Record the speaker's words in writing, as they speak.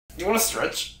You want to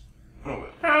stretch? Oh,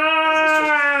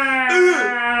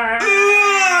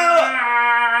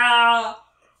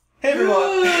 hey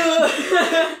everyone!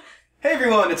 Hey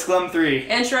everyone, it's Glum3.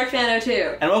 And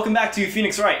Shrek-Fan02. And welcome back to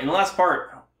Phoenix Wright. In the last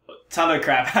part, a ton of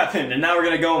crap happened, and now we're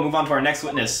gonna go and move on to our next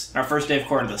witness, our first day of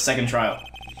court of the second trial.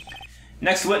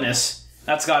 Next witness,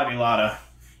 that's gotta be Lada.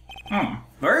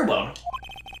 Very well.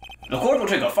 The court will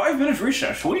take a 5-minute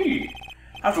recess.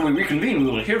 After we reconvene,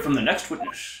 we will hear from the next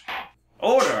witness.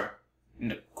 Order! In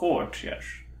the court, yes.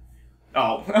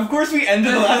 Oh, of course we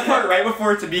ended the last part right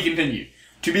before to be continued.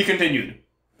 To be continued.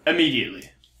 Immediately.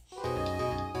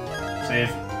 Save.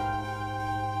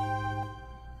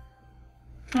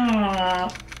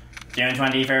 June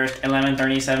 21st,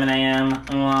 11:37 a.m.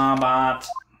 But...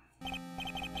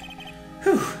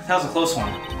 Whew, that was a close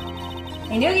one.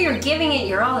 I know you were giving it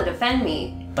your all to defend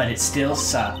me. But it still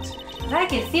sucked. But I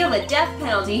could feel the death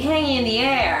penalty hanging in the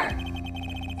air.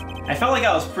 I felt like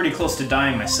I was pretty close to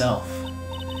dying myself.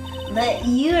 But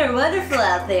you are wonderful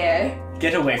out there.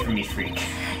 Get away from me, freak.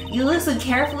 You listen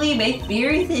carefully, make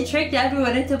theories, and tricked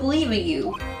everyone into believing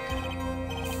you.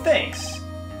 Thanks.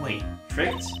 Wait,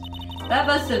 tricked? That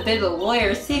must have been the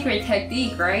lawyer's secret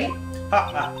technique, right?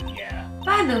 Haha, yeah.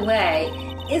 By the way,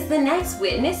 is the next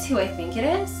witness who I think it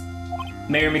is?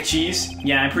 Mayor McCheese?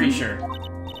 Yeah, I'm pretty sure.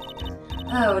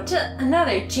 Oh,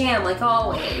 another jam like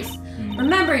always.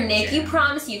 Remember, Nick, you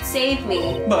promised you'd save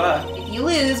me. But If you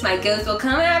lose, my ghost will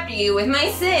come after you with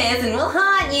my sis and will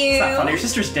haunt you. it's not funny, your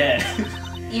sister's dead.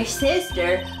 Your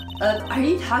sister? Are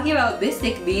you talking about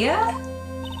Mystic Mia?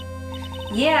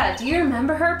 Yeah, do you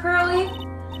remember her, Pearly?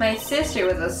 My sister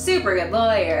was a super good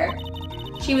lawyer.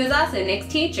 She was also Nick's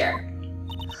teacher.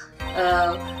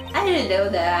 Oh, I didn't know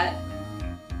that.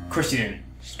 Of course you didn't,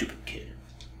 stupid kid.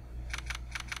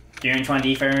 June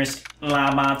 21st,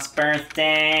 Labot's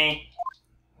birthday.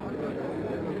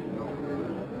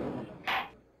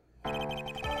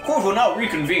 Court will now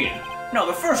reconvene. Now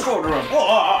the first order of...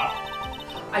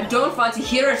 I don't want to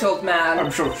hear it, old man. I'm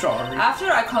so sorry.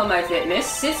 After I call my witness,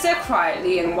 sit there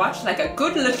quietly and watch like a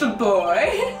good little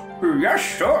boy.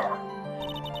 Yes, sir.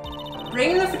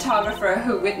 Bring in the photographer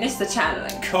who witnessed the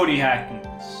channeling. Cody Hackins.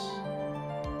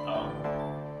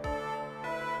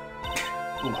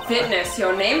 Witness,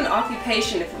 your name and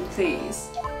occupation, if you please.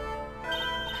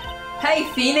 Hey,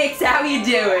 Phoenix, how you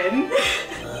doing?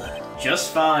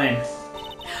 Just fine.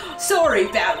 Sorry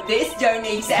about this, don't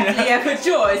exactly have a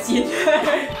choice, you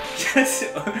know. Just...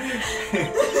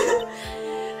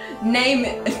 Name...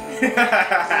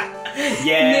 Yes.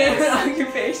 Name and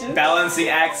occupation. Balancing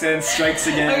accents strikes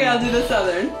again. Okay, I'll do the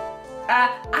southern.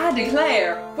 I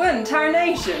declare, what in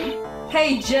tarnation?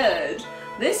 Hey, Judge,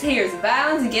 this here's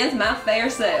violence against my fair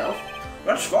self.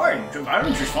 That's fine.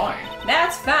 Violence is fine.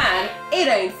 That's fine. It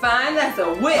ain't fine, that's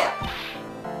a whip.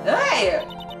 Hey!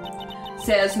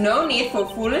 Says no need for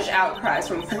foolish outcries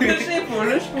from foolishly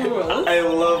foolish fools. I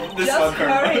love this Just one.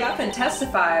 hurry up and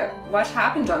testify what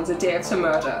happened on the day of the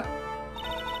murder.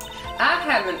 I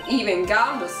haven't even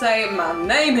gotten to say my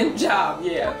name and job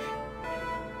yet.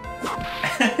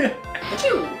 But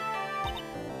you.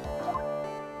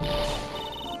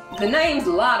 The name's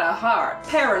Lada Hart,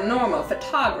 paranormal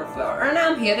photographer, and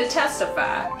I'm here to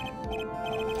testify.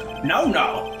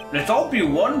 No. Let's all be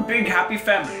one big happy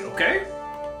family, okay?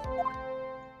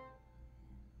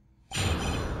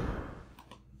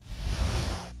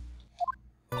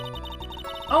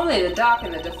 Only the doc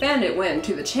and the defendant went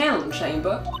into the channeling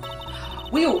chamber.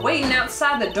 We were waiting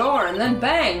outside the door and then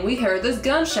bang, we heard this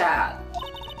gunshot.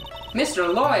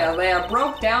 Mr. Lawyer there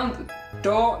broke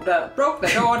the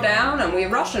door down and we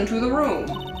rushed into the room.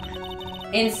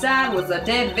 Inside was a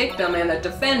dead victim and a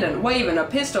defendant waving a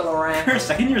pistol around. For a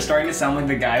second you were starting to sound like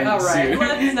the guy in the Alright, suit.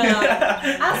 let's not.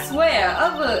 I swear,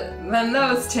 other than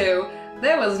those two,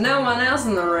 there was no one else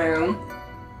in the room.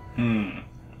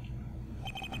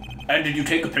 And did you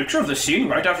take a picture of the scene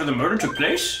right after the murder took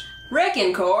place?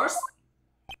 Reckon course.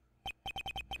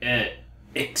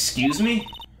 Excuse me?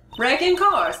 Reckon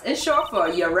course. It's short for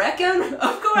you reckon?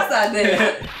 Of course I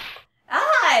did.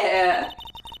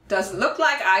 Doesn't look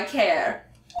like I care.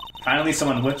 Finally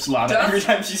someone whips Lada every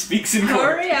time she speaks in court.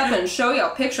 Hurry up and show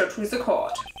your picture to the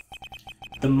court.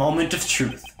 The moment of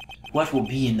truth. What will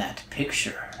be in that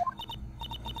picture?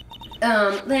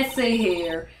 Let's see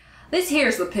here. This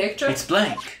here's the picture. It's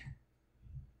blank.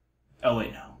 Oh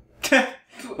wait, no.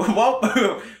 Well,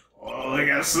 I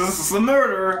guess this is the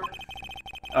murder.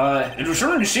 It would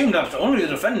certainly seem that only the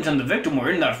defendant and the victim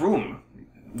were in that room.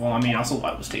 Well, I mean, also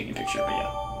Lada was taking a picture, but yeah.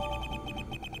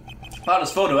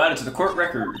 Lada's photo added to the court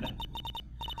record.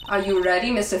 Are you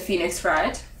ready, Mr. Phoenix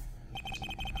Wright?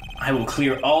 I will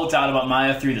clear all doubt about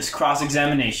Maya through this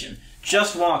cross-examination.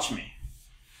 Just watch me,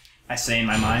 I say in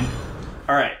my mind.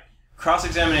 Alright,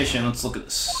 cross-examination, let's look at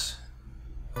this.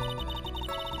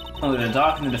 Only the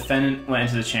doc and the defendant went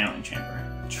into the channeling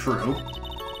chamber. True.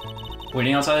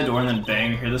 Waiting outside the door and then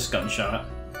bang, we hear this gunshot.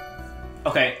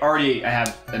 Okay, already I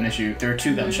have an issue. There are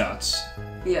 2 gunshots.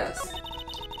 Yes.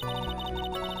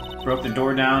 Broke the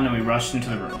door down and we rushed into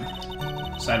the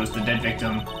room. Side was the dead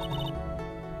victim.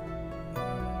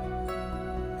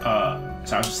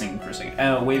 So I was just thinking for a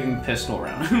second. Waving pistol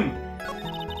around.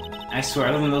 I swear,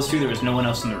 other than those 2, there was no one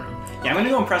else in the room. Yeah, I'm gonna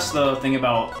go and press the thing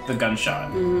about the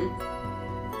gunshot.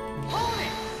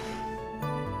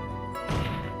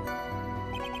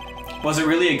 Was it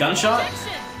really a gunshot?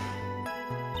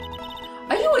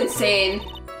 Are you insane?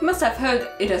 You must have heard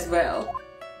it as well.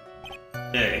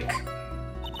 Ick.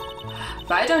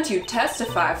 Why don't you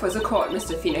testify for the court,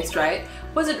 Mr. Phoenix Wright?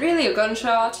 Was it really a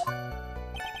gunshot?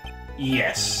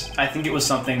 Yes, I think it was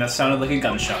something that sounded like a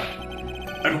gunshot.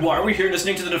 And why are we here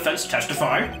listening to the defense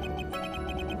testify?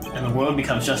 And the world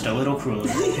becomes just a little crueler.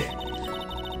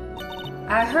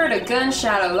 I heard a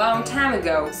gunshot a long time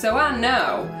ago, so I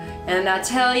know. And I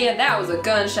tell you, that was a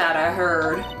gunshot I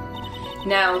heard.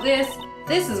 Now this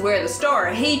is where the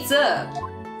story heats up.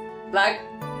 Like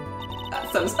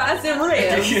some spicy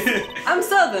ribs. I'm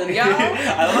Southern, y'all.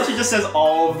 I love how she just says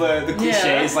all of the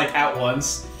cliches like at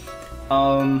once.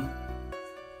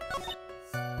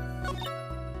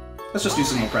 Let's just do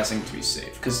some more pressing to be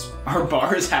safe, because our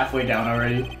bar is halfway down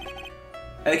already.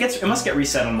 It must get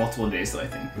reset on multiple days though, I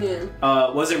think. Yeah.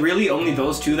 Was it really only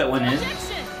those 2 that went in?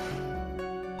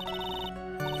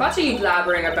 What are you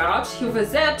blabbering about? You were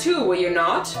there too, were you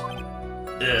not?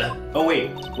 Oh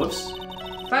wait, whoops.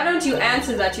 Why don't you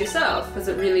answer that yourself? Was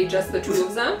it really just the 2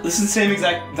 of them? This is the same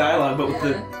exact dialogue, but with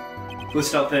the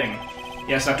glitched out thing.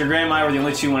 Yes, Dr. Gray and I were the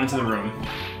only 2 who went into the room.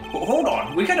 Hold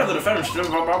on, we can't have the defendants.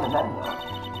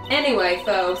 Anyway,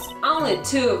 folks, only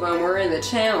 2 of them were in the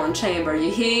channeling chamber,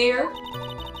 you hear?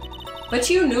 But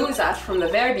you knew that from the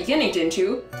very beginning, didn't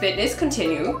you? Fitness,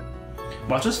 continue.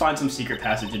 Watch us find some secret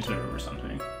passage into the room or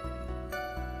something.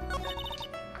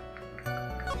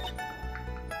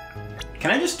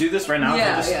 Can I just do this right now?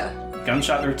 Yeah.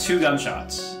 Gunshot, there are 2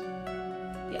 gunshots.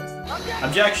 Yes.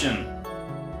 Objection!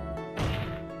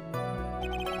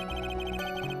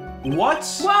 What?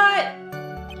 What?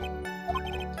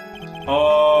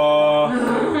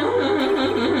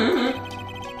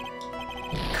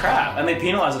 Crap, and they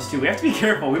penalize us too. We have to be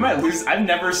careful. We might lose. I've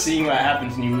never seen what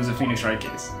happens when you lose a Phoenix Wright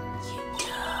case.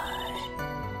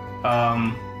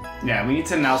 Yeah, we need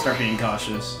to now start being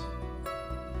cautious.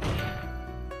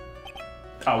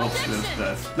 Oh, whoops,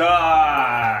 this.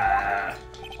 Ah!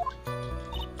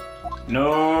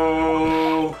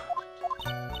 No!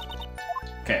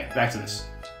 Okay, back to this.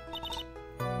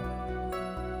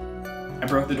 I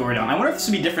broke the door down. I wonder if this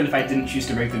would be different if I didn't choose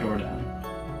to break the door down.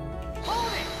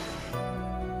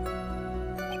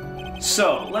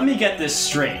 So, let me get this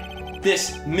straight.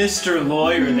 This Mr.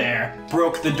 Lawyer there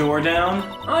broke the door down?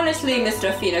 Honestly,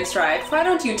 Mr. Phoenix Wright, why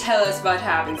don't you tell us what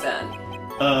happens then?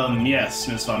 Yes,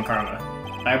 Miss Von Karma.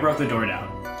 I broke the door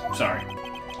down. Sorry.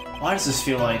 Why does this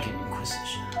feel like an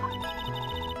inquisition?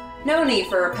 No need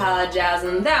for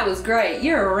apologizing. That was great.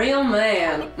 You're a real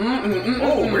man.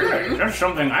 Oh, really? That's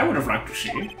something I would have liked to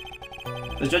see.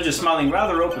 The judge is smiling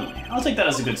rather openly. I'll take that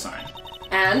as a good sign.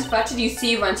 And what did you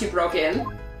see once you broke in?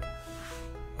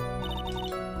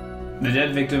 The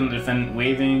dead victim, the defendant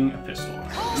waving a pistol.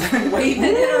 Waving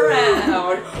it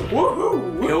around.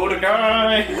 Woohoo! Killed a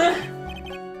guy!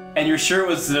 And you're sure it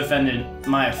was the defendant,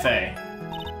 Maya Fey?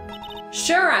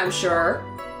 Sure, I'm sure.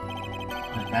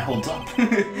 That holds up.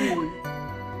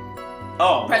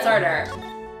 Oh. Press harder.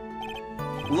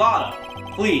 Lotta,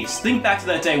 please, think back to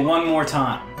that day one more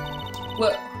time.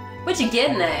 What you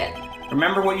getting at?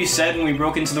 Remember what you said when we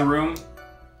broke into the room?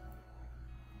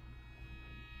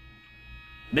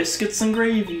 Biscuits and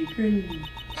gravy.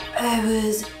 I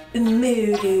was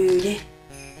murdered.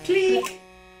 Click.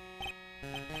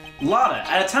 Lotta,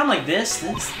 at a time like this.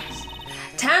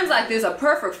 Times like this are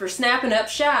perfect for snapping up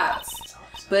shots.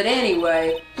 But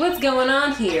anyway, what's going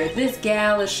on here? This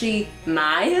gal, is she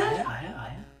Maya?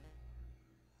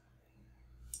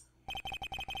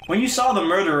 When you saw the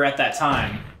murderer at that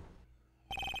time,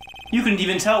 you couldn't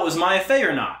even tell it was Maya Fey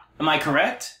or not. Am I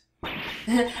correct?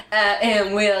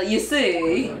 Well, you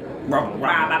see.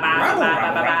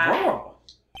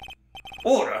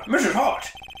 Order, Mrs.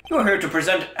 Hart. You're here to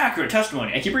present accurate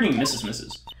testimony. I keep reading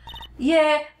Mrs.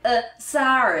 Yeah,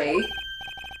 sorry.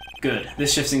 Good.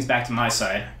 This shifts things back to my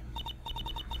side.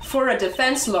 For a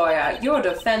defense lawyer, your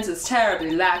defense is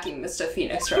terribly lacking, Mr.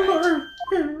 Phoenix Wright.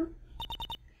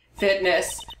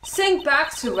 Fitness, Think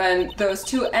back to when those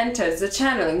two entered the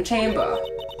channeling chamber.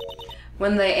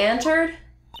 When they entered,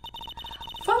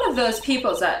 one of those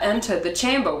people that entered the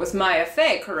chamber was Maya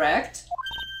Fey, correct?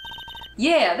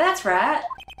 Yeah, that's right.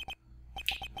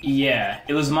 Yeah,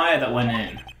 it was Maya that went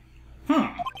in.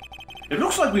 It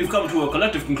looks like we've come to a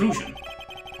collective conclusion.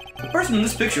 The person in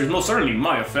this picture is most certainly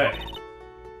Maya Fey.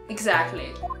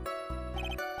 Exactly.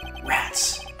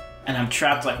 Rats. And I'm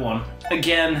trapped like one.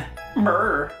 Again.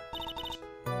 Brr.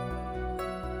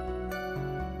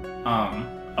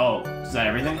 Oh, is that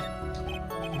everything?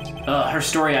 Her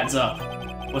story adds up.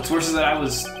 What's worse is that I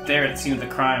was there at the scene of the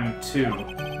crime, too.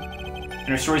 And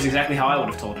her story's exactly how I would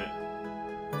have told it.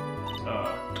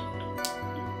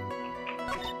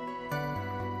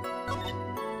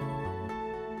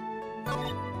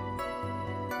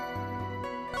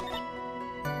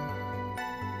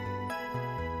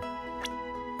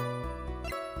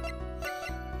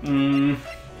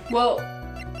 Well,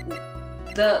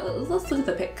 let's look at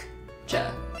the picture.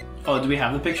 Oh, do we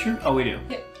have the picture? Oh, we do.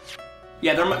 Yeah.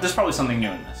 Yeah, there's probably something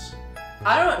new in this.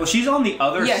 I don't. Well, she's on the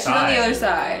other side. Yeah, she's on the other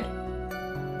side.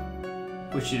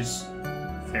 Which is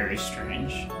very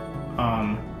strange.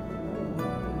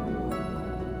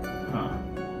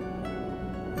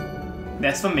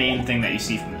 That's the main thing that you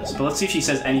see from this. But let's see if she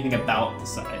says anything about the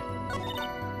side.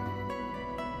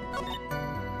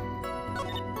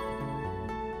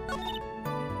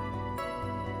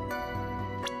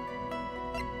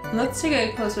 Let's take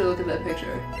a closer look at that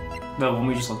picture. The one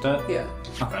we just looked at? Yeah.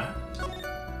 Okay.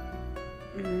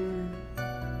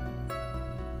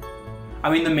 I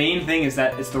mean, the main thing is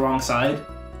that it's the wrong side.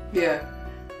 Yeah.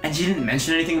 And she didn't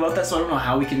mention anything about that, so I don't know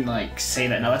how we can, like, say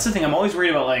that now. That's the thing, I'm always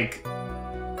worried about, like...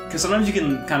 Because sometimes you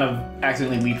can kind of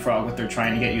accidentally leapfrog what they're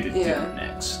trying to get you to do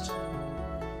next.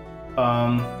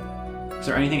 Is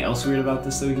there anything else weird about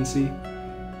this that we can see?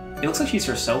 It looks like she's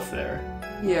herself there.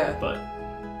 Yeah. But...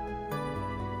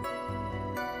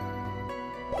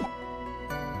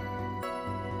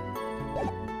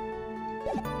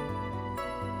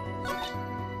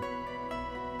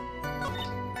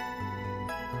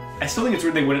 I still think it's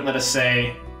weird they wouldn't let us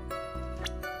say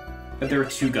that there were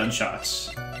 2 gunshots.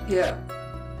 Yeah.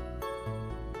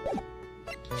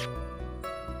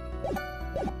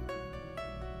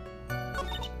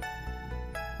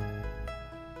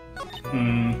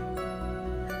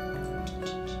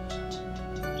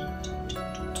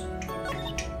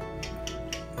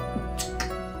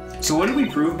 So what did we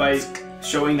prove by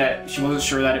showing that she wasn't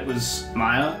sure that it was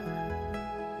Maya?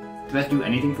 Did that do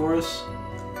anything for us?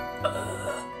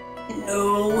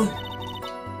 No.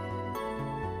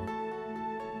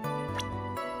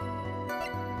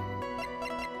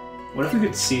 What if we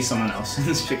could see someone else in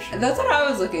this picture? That's what I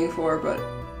was looking for, but...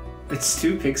 It's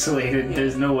too pixelated, yeah.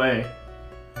 There's no way.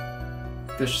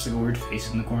 There's just like a weird face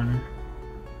in the corner.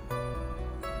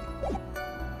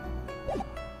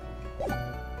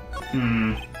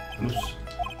 Oops.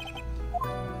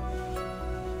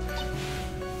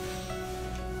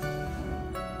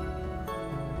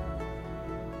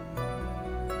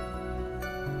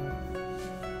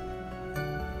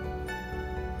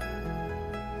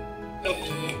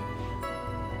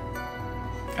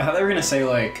 I thought they were gonna say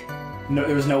like, no,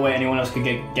 there was no way anyone else could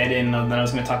get in, and then I was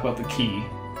gonna talk about the key,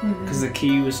 because the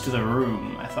key was to the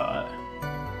room. I thought.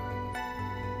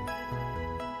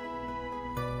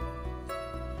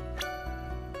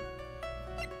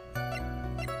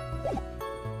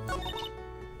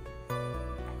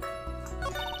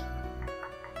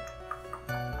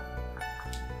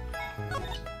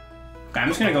 Okay, I'm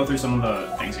just gonna go through some of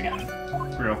the things again,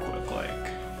 real quick, like.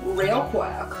 Real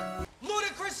quick.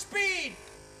 Ludicrous speed!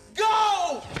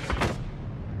 Go!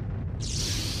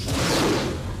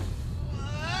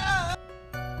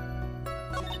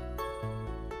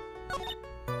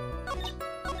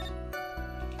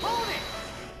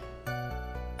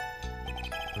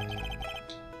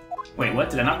 Wait, what?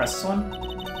 Did I not press this one?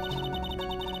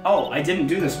 Oh, I didn't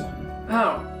do this one.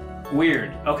 Oh.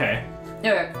 Weird. Okay.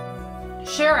 Okay.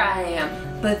 Sure I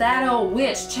am, but that old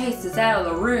witch chased us out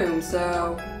of the room,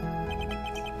 so...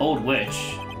 Old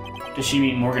witch? Does she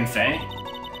mean Morgan Fay?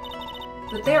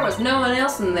 But there was no one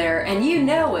else in there, and you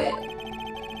know it.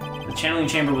 The channeling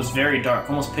chamber was very dark,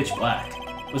 almost pitch black.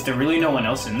 Was there really no one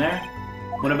else in there?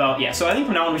 What about... Yeah, so I think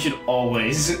from now on we should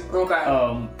always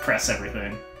press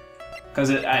everything. Because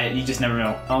you just never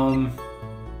know.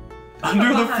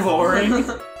 Under the flooring?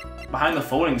 Behind the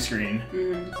folding screen?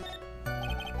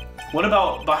 What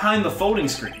about behind the folding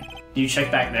screen? Do you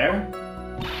check back there?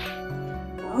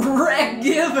 Wreck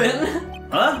given!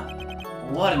 Huh?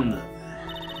 What in the...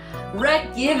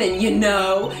 Wreck given, you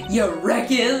know. You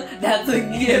reckon that's a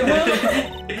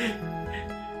given?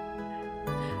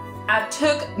 I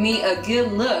took me a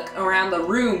good look around the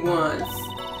room once.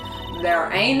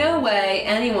 There ain't no way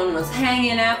anyone was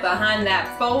hanging out behind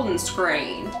that folding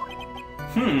screen.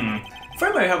 If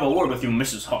I may have a word with you,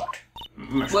 Mrs. Hart.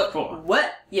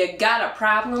 What? You got a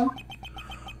problem?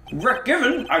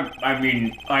 Given, I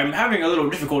mean, I'm having a little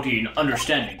difficulty in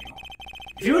understanding you.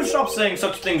 If you would stop saying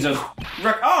such things as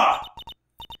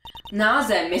Now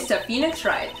then, Mr. Phoenix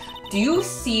Wright, do you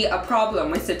see a problem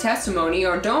with the testimony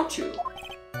or don't you?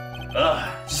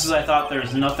 Just as I thought,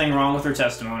 there's nothing wrong with her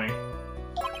testimony.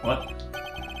 What?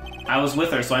 I was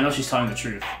with her, so I know she's telling the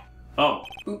truth. Oh.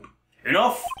 Oop.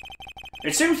 Enough!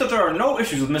 It seems that there are no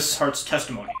issues with Mrs. Hart's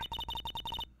testimony.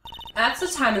 At the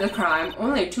time of the crime,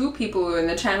 only 2 people were in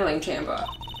the channeling chamber.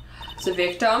 The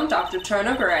victim, Dr.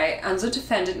 Turner Gray, and the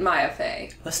defendant, Maya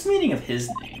Fey. What's the meaning of his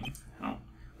name?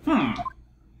 Oh.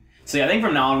 So yeah, I think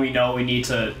from now on we know we need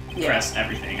to press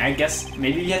everything. I guess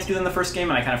maybe you had to do that in the first game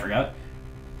and I kind of forgot.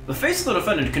 The face of the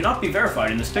defendant cannot be verified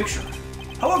in this picture.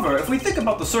 However, if we think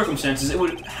about the circumstances, it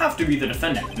would have to be the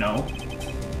defendant, no?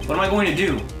 What am I going to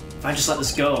do if I just let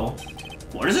this go?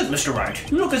 What is it, Mr. Wright?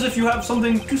 You look as if you have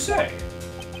something to say.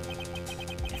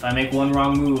 If I make one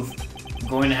wrong move, I'm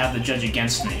going to have the judge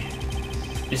against me.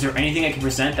 Is there anything I can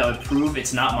present that would prove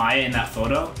it's not Maya in that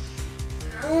photo?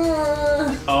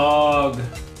 Ugh.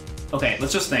 Okay,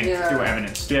 let's just think through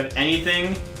evidence. Do we have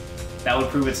anything that would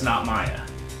prove it's not Maya?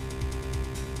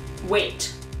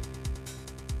 Wait.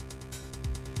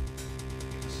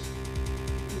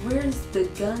 Where's the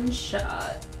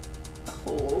gunshot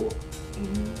hole?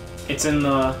 It's in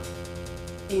the...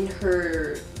 In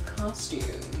her costume.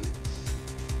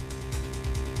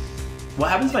 What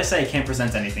happens if I say I can't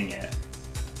present anything yet?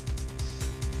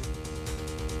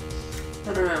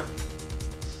 I don't know.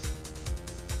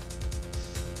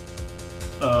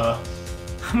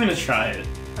 I'm gonna try it.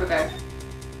 Okay.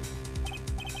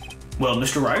 Well,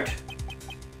 Mr. Wright?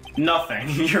 Nothing,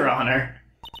 Your Honor.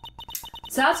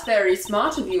 That's very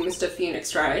smart of you, Mr.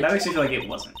 Phoenix Wright. That makes me feel like it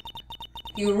wasn't.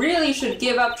 You really should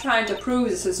give up trying to prove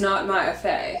this is not Maya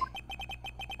Fey.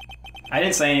 I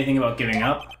didn't say anything about giving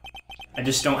up. I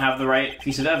just don't have the right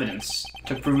piece of evidence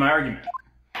to prove my argument.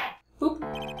 Boop.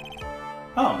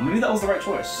 Oh, maybe that was the right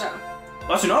choice. Oh.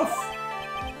 That's enough!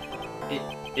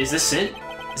 Is this it?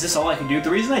 Is this all I can do? The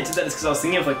reason I did that is because I was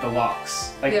thinking of like the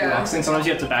locks. Like the locks thing, sometimes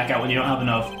you have to back out when you don't have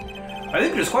enough. I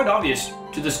think it is quite obvious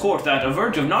to this court that a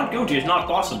verdict of not guilty is not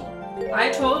possible. I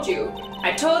told you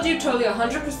totally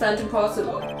 100%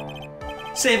 impossible.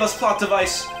 Save us, plot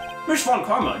device! Miss Von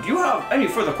Karma, do you have any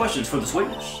further questions for this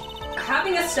witness?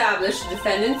 Having established the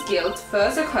defendant's guilt,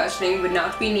 further questioning would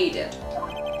not be needed.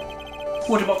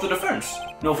 What about the defense?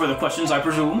 No further questions, I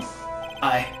presume?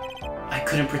 I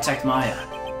couldn't protect Maya.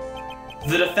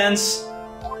 The defense...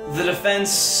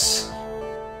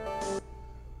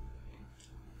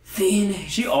 Phoenix.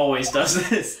 She always does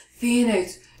this.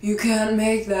 Phoenix, you can't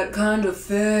make that kind of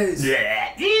face.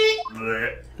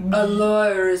 A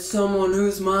lawyer is someone who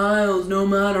smiles no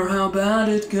matter how bad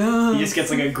it goes. He just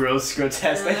gets like a gross,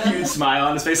 grotesque, like huge smile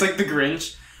on his face, like the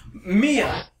Grinch.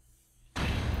 Mia!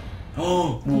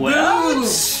 Oh, what?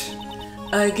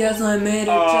 I guess I made it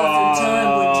just in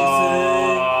time, would you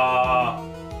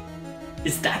say?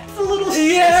 Is that the little...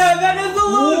 Yeah, that is the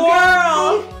little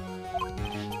girl!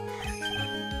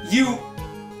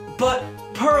 But,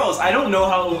 Pearls, I don't know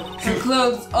how... Her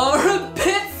clothes are a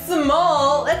bit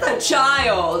small. It's a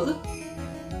child.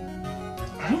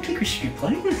 I don't think we should be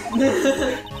playing.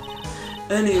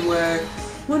 Anyway,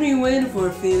 what are you waiting for,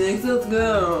 Phoenix? Let's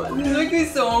go. You make me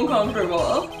so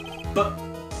uncomfortable.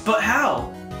 But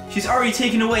how? She's already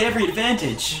taken away every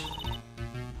advantage.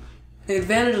 The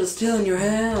advantage is still in your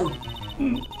hand.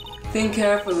 Think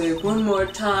carefully one more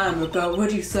time about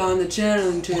what you saw in the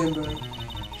channeling chamber.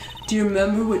 Do you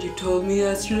remember what you told me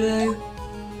yesterday?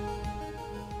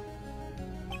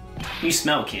 You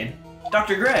smell, kid.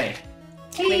 Dr. Gray.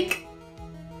 Cake.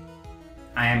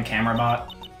 I am camera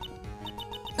bot.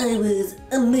 I was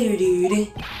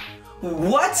murdered.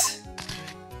 What?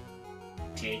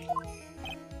 Cake.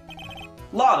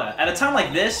 Lotta, at a time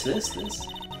like this.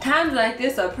 Times like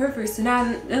this are perfect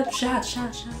shot.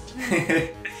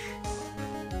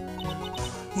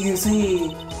 You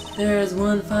see, there's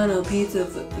one final pizza.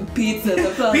 Pizza!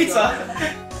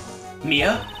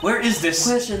 Mia, where is this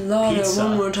Question Lotta pizza?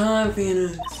 one more time,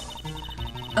 Phoenix.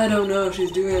 I don't know if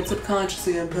she's doing it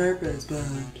subconsciously on purpose, but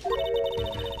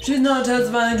she's not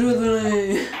testifying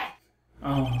truthfully.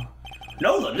 Oh.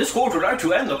 No, then this court would like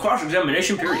to end the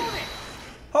cross-examination period.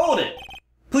 Hold it!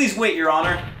 Please wait, Your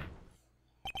Honor.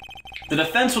 The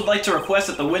defense would like to request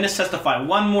that the witness testify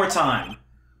one more time.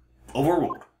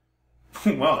 Overruled.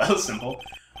 Well, that was simple.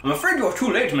 I'm afraid you're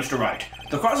too late, Mr. Wright.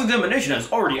 The cross-examination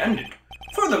has already ended.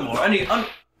 Furthermore,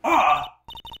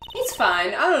 It's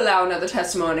fine. I'll allow another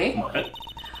testimony. What?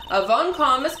 Von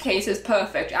Karma's case is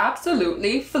perfect,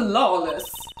 absolutely flawless.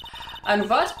 And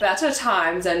what better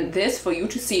time than this for you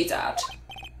to see that?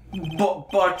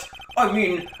 But, I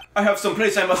mean, I have some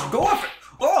place I must go after.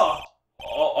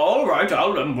 All right,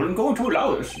 I'm going to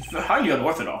allow this. It's highly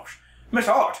unorthodox. Miss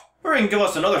Hart, hurry and give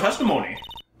us another testimony.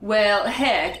 Well,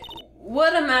 heck,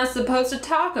 what am I supposed to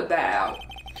talk about?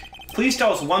 Please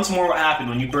tell us once more what happened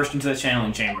when you burst into the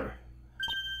channeling chamber.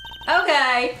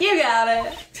 Okay, you got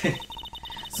it.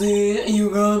 See,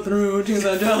 you go through to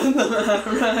the top,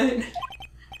 right?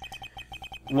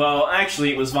 Well,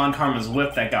 actually, it was Von Karma's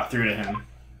whip that got through to him.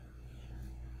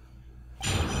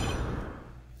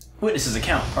 Witness's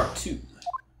account, part 2.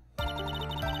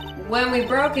 When we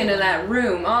broke into that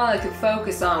room, all I could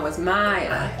focus on was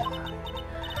Maya.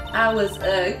 I was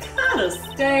kind of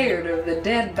scared of the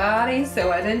dead body,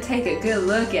 so I didn't take a good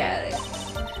look at it.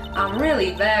 I'm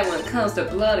really bad when it comes to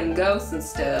blood and ghosts and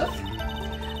stuff.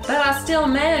 But I still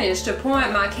managed to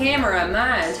point my camera at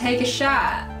Maya and take a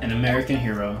shot. An American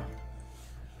hero.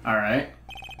 Alright.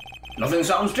 Nothing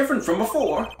sounds different from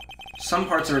before. Some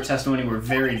parts of her testimony were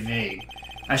very vague.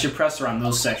 I should press her on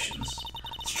those sections.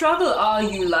 Struggle all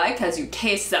you like as you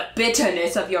taste the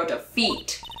bitterness of your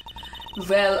defeat.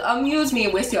 Well, amuse me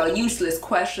with your useless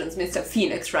questions, Mr.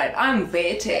 Phoenix Wright. I'm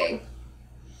waiting.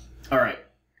 Alright.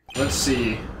 Let's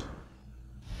see.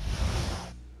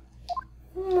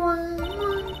 We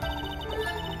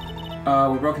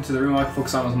broke into the room I could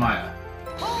focus on was Maya.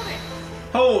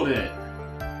 Hold it!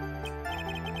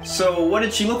 So, what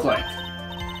did she look like?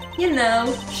 You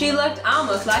know, she looked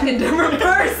almost like a different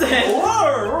person.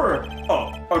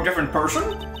 A different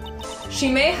person? She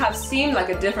may have seemed like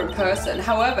a different person,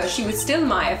 however, she was still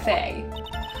Maya Fey.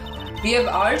 We have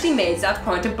already made that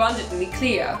point abundantly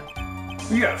clear.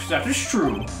 Yes, that is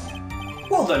true.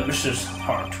 Well then, Mrs.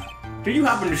 Hart, did you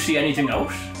happen to see anything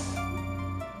else?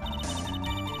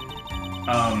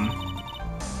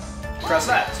 Press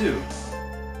that, too.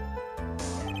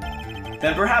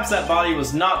 Then perhaps that body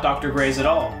was not Dr. Gray's at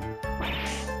all.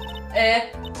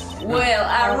 Well,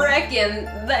 I reckon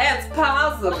that's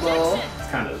possible. It's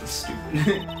kind of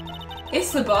stupid.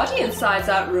 If the body inside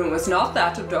that room was not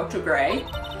that of Dr. Gray,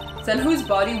 then whose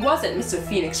body was it, Mr.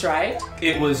 Phoenix Wright?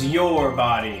 It was your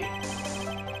body.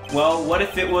 Well, what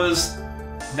if it was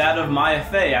that of Maya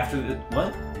Fey after the...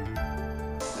 what?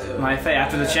 Maya Fey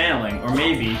after the channeling, or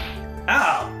maybe...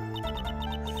 Ow!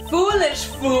 Foolish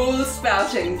fool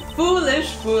spouting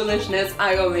foolish foolishness.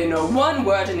 I only know one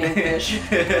word in English.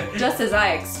 Just as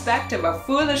I expect of a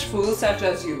foolish fool such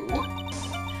as you.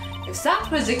 If that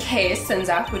was the case, then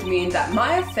that would mean that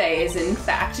Maya Fey is in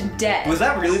fact dead. Was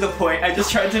that really the point I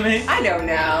just tried to make? I don't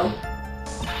know.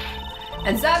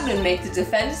 And that would make the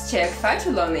defense check quite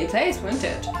a lonely place, wouldn't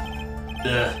it?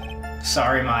 Ugh.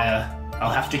 Sorry, Maya.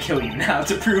 I'll have to kill you now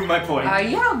to prove my point. Are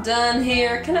y'all done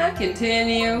here? Can I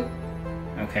continue?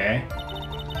 Okay.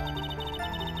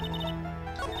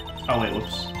 Oh, wait,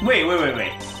 whoops. Wait.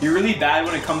 You're really bad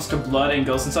when it comes to blood and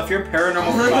ghosts and stuff. You're a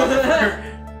paranormal photographer.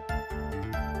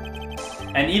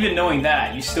 And even knowing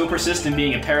that, you still persist in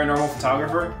being a paranormal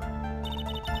photographer?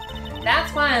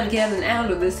 That's why I'm getting out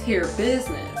of this here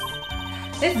business.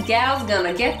 This gal's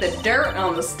gonna get the dirt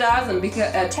on the stars and be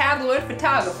a tabloid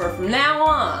photographer from now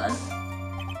on.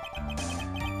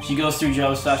 She goes through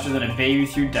jobs faster than a baby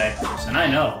through diapers. And I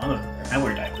know, I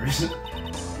wear diapers.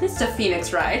 Mr.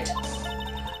 Phoenix Wright,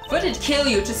 would it kill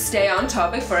you to stay on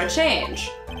topic for a change?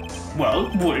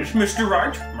 Well, would it, Mr.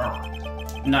 Wright?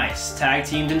 Nice, tag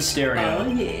teamed in stereo. Oh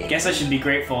yeah. Guess I should be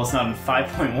grateful it's not in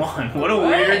 5.1. What a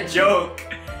weird joke.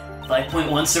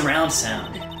 5.1 surround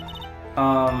sound.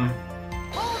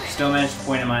 Still managed to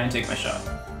point at mine and take my shot.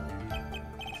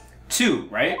 2,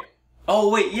 right? Oh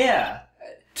wait, yeah.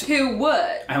 To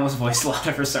what? I almost voiced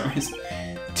louder for some reason.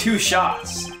 2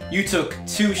 shots. You took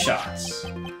 2 shots.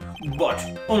 But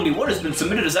only one has been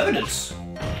submitted as evidence.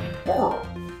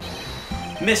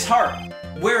 Miss Hart,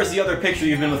 where is the other picture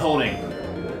you've been withholding?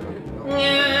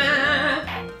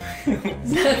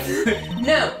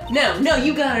 No,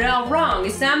 you got it all wrong.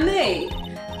 It's not me.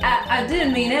 I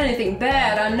didn't mean anything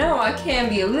bad. I know I can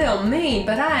be a little mean,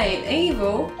 but I ain't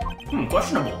evil.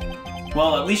 Questionable.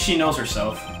 Well, at least she knows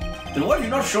herself. Then why have you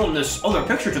not shown this other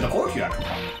picture to the court yet?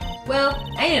 Well,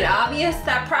 ain't it obvious?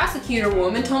 That prosecutor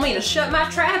woman told me to shut my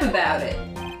trap about it.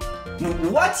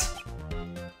 What?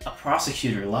 A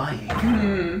prosecutor lying.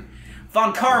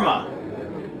 Von Karma!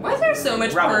 Why is there so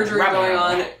much perjury going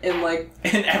on in, like...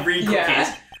 in every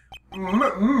case?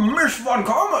 Miss Von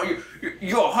Karma,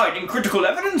 you're hiding critical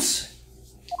evidence?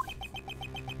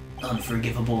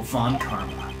 Unforgivable Von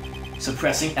Karma.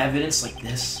 Suppressing evidence like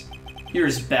this? You're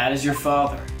as bad as your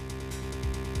father.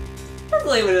 Let's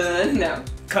leave it no.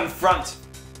 Confront.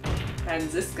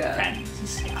 Franziska.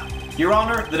 Your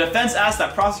Honor, the defense asks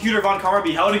that Prosecutor Von Karma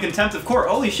be held in contempt of court.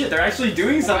 Holy shit, they're actually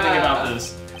doing something about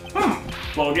this.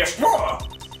 Well, yes.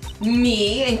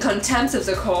 Me in contempt of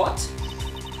the court?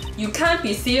 You can't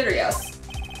be serious.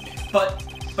 But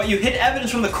you hid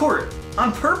evidence from the court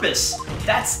on purpose.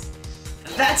 That's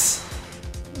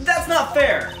not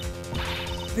fair.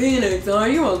 Phoenix, are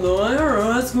you a lawyer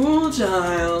or a school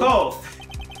child? Both.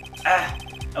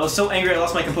 I was so angry I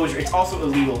lost my composure. It's also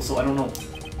illegal, so I don't know.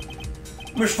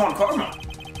 Miss Von Karma,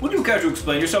 would you care to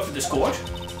explain yourself to this court?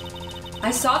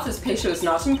 I thought this picture was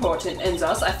not important, and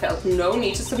thus I felt no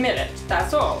need to submit it.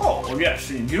 That's all. Oh, well, yes.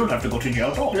 You don't have to go to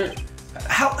jail at all.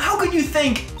 How could you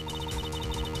think?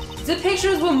 The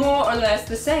pictures were more or less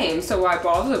the same, so why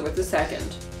bother with the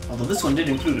second? Although this one did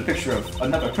include a picture of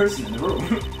another person in the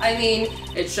room. I mean,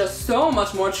 it's just so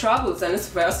much more trouble than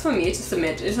it's worth for me to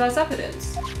submit it as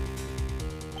evidence.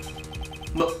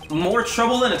 But more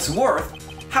trouble than it's worth?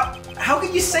 How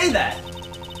can you say that?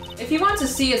 If you want to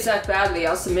see it that badly,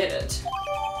 I'll submit it.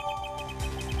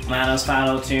 Manos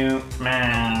Final 2.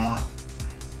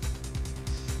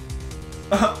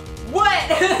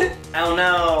 What? Oh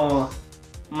no.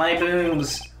 My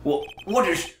boobs. Well, what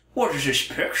is this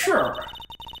picture?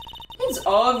 It's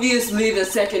obviously the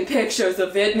second picture the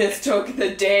witness took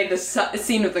the day the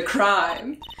scene of the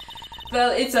crime.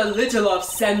 Well, it's a little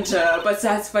off-center, but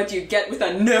that's what you get with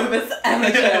a nervous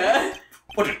amateur.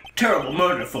 What a terrible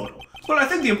murder photo. Well, I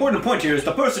think the important point here is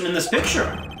the person in this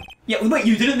picture. Yeah, wait,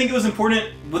 you didn't think it was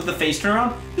important with the face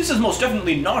turnaround? This is most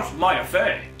definitely not Maya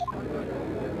Fey.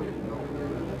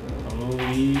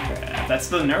 Holy crap, that's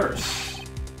the nurse.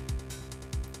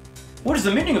 What is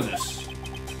the meaning of this?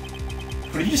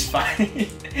 What did you just find?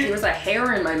 There was a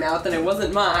hair in my mouth and it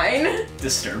wasn't mine.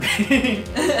 Disturbing.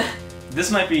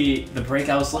 This might be the break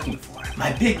I was looking for.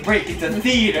 My big break at the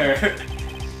theater.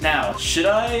 Now, should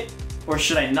I or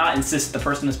should I not insist the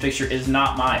person in this picture is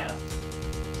not Maya?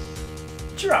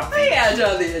 Drop it. Yeah,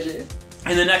 drop the issue.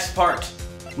 In the next part,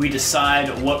 we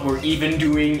decide what we're even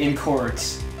doing in court.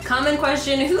 Common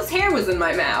question, whose hair was in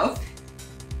my mouth?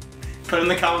 Put it in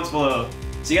the comments below.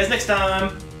 See you guys next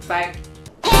time. Bye.